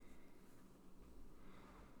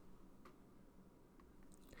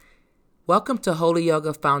Welcome to Holy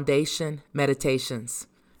Yoga Foundation Meditations.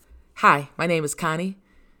 Hi, my name is Connie,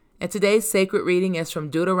 and today's sacred reading is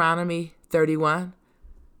from Deuteronomy 31,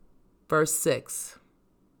 verse 6.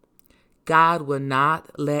 God will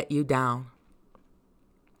not let you down.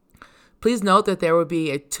 Please note that there will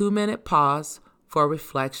be a 2-minute pause for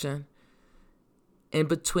reflection in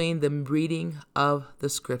between the reading of the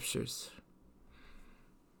scriptures.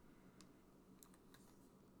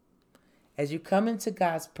 As you come into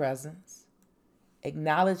God's presence,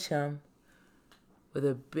 acknowledge Him with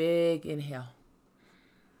a big inhale.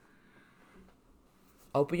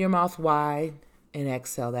 Open your mouth wide and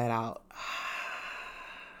exhale that out.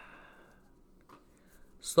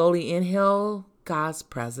 Slowly inhale God's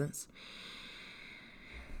presence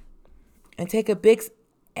and take a big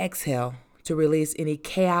exhale to release any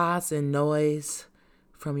chaos and noise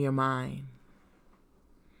from your mind.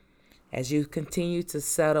 As you continue to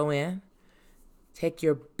settle in, take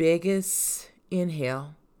your biggest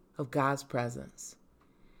inhale of God's presence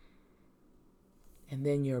and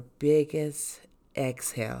then your biggest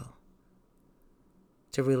exhale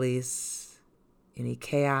to release any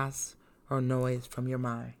chaos or noise from your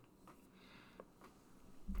mind.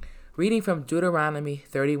 Reading from Deuteronomy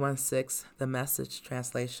 31:6, the Message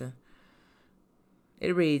translation.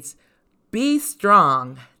 It reads, "Be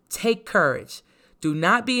strong, take courage, do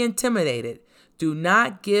not be intimidated, do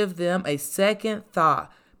not give them a second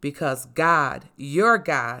thought, because God, your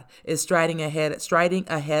God, is striding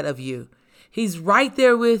ahead of you. He's right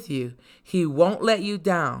there with you. He won't let you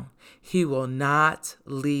down. He will not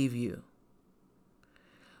leave you."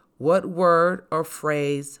 What word or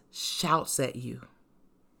phrase shouts at you?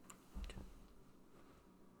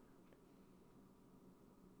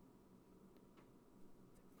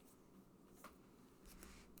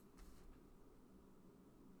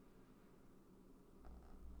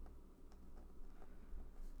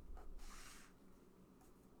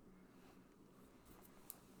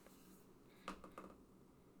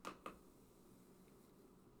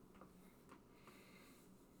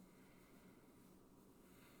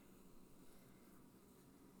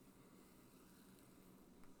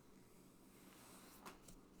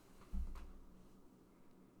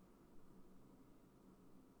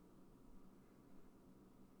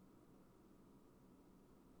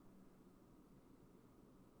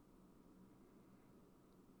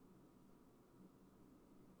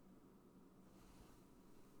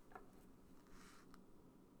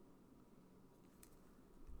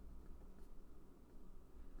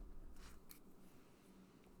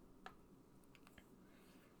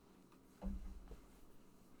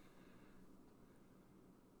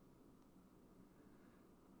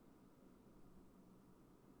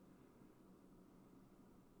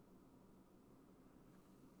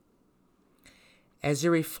 As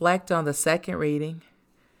you reflect on the second reading,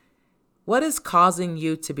 what is causing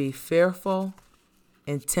you to be fearful,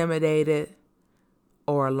 intimidated,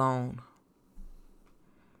 or alone?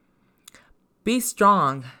 Be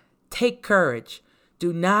strong, take courage,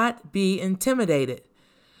 do not be intimidated.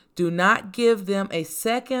 Do not give them a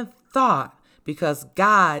second thought, because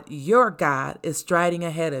God, your God, is striding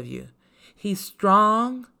ahead of you. He's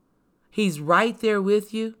strong. He's right there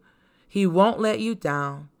with you. He won't let you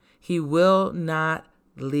down. He will not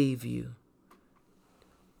leave you.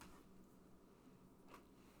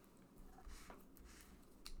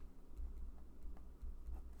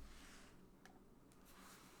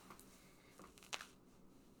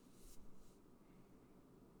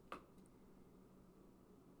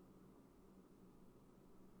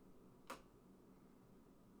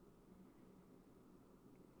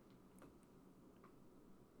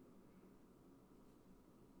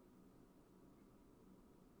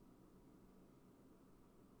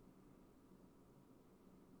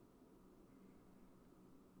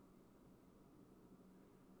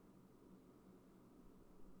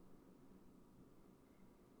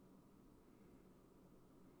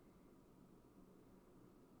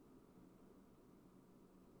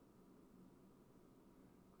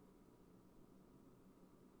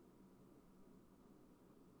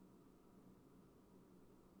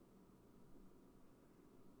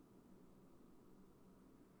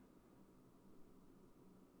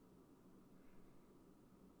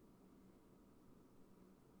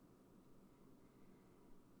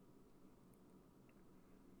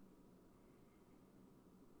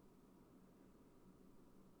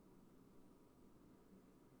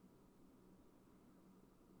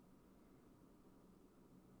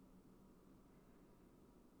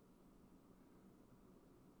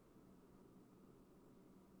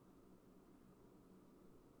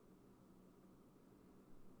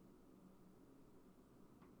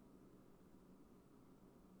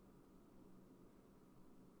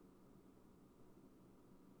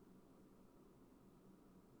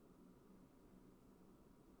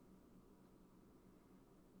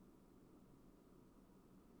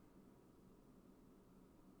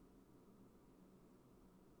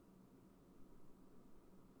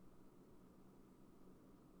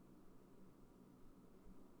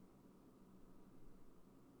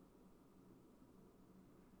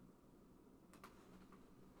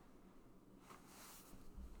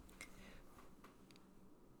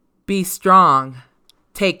 Be strong.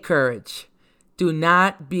 Take courage. Do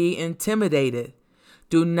not be intimidated.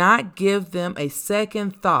 Do not give them a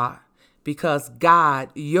second thought because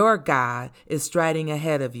God, your God, is striding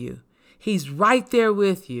ahead of you. He's right there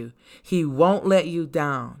with you. He won't let you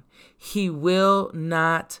down. He will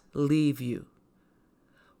not leave you.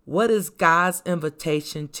 What is God's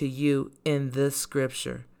invitation to you in this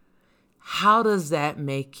scripture? How does that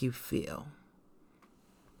make you feel?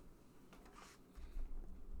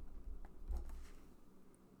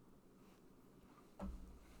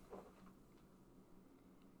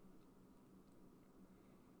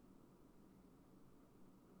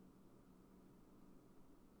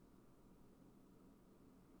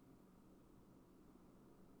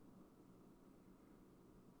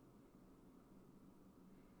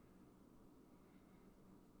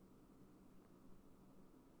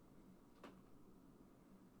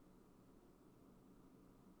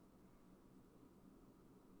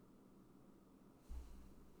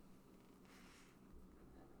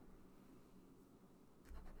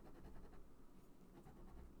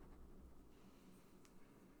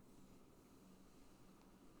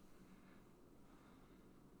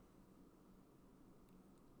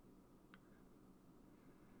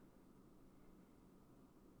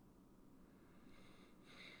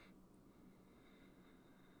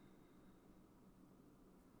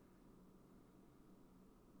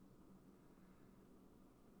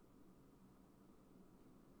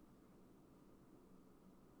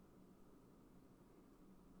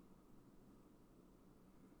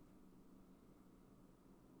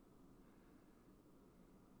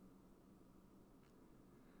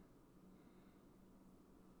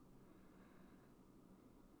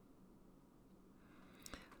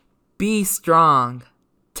 Be strong.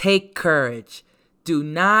 Take courage. Do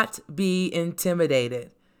not be intimidated.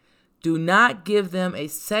 Do not give them a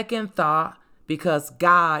second thought because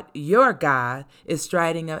God, your God, is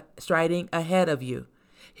striding ahead of you.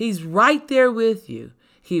 He's right there with you.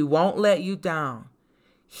 He won't let you down.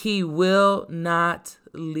 He will not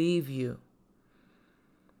leave you.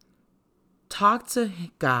 Talk to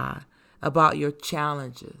God about your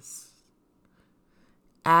challenges.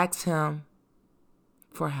 Ask Him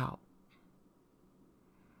for help.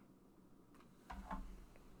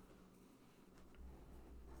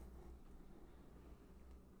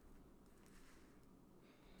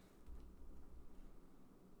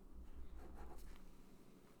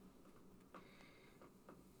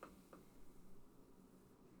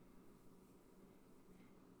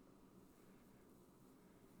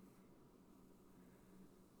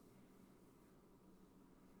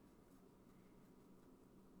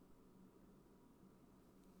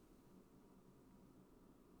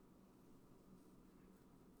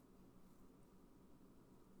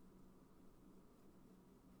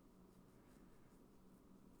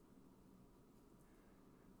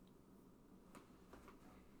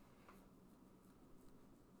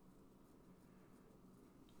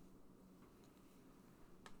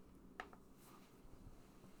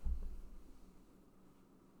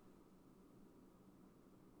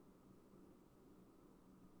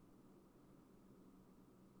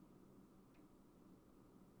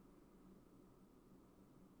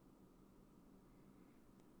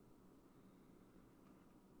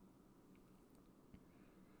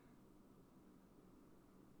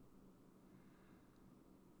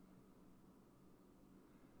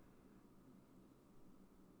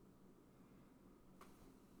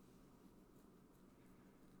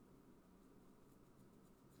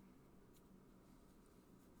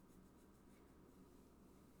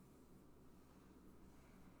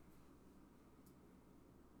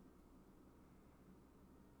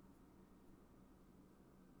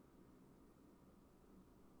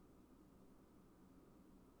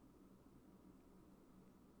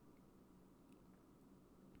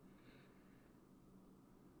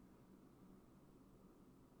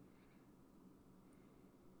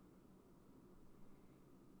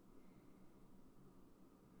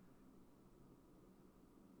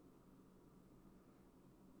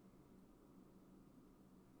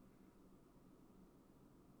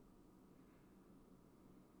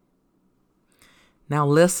 Now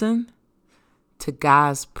listen to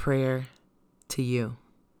God's prayer to you.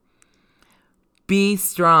 Be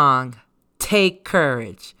strong. Take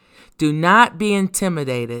courage. Do not be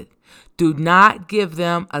intimidated. Do not give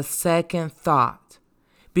them a second thought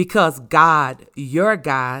because God, your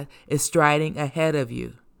God, is striding ahead of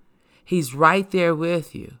you. He's right there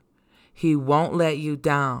with you. He won't let you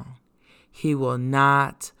down. He will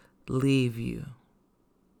not leave you.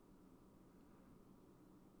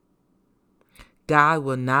 God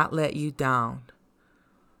will not let you down.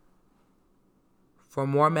 For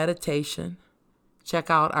more meditation, check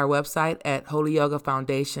out our website at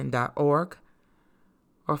holyyogafoundation.org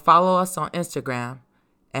or follow us on Instagram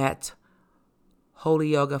at Holy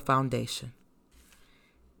Yoga Foundation.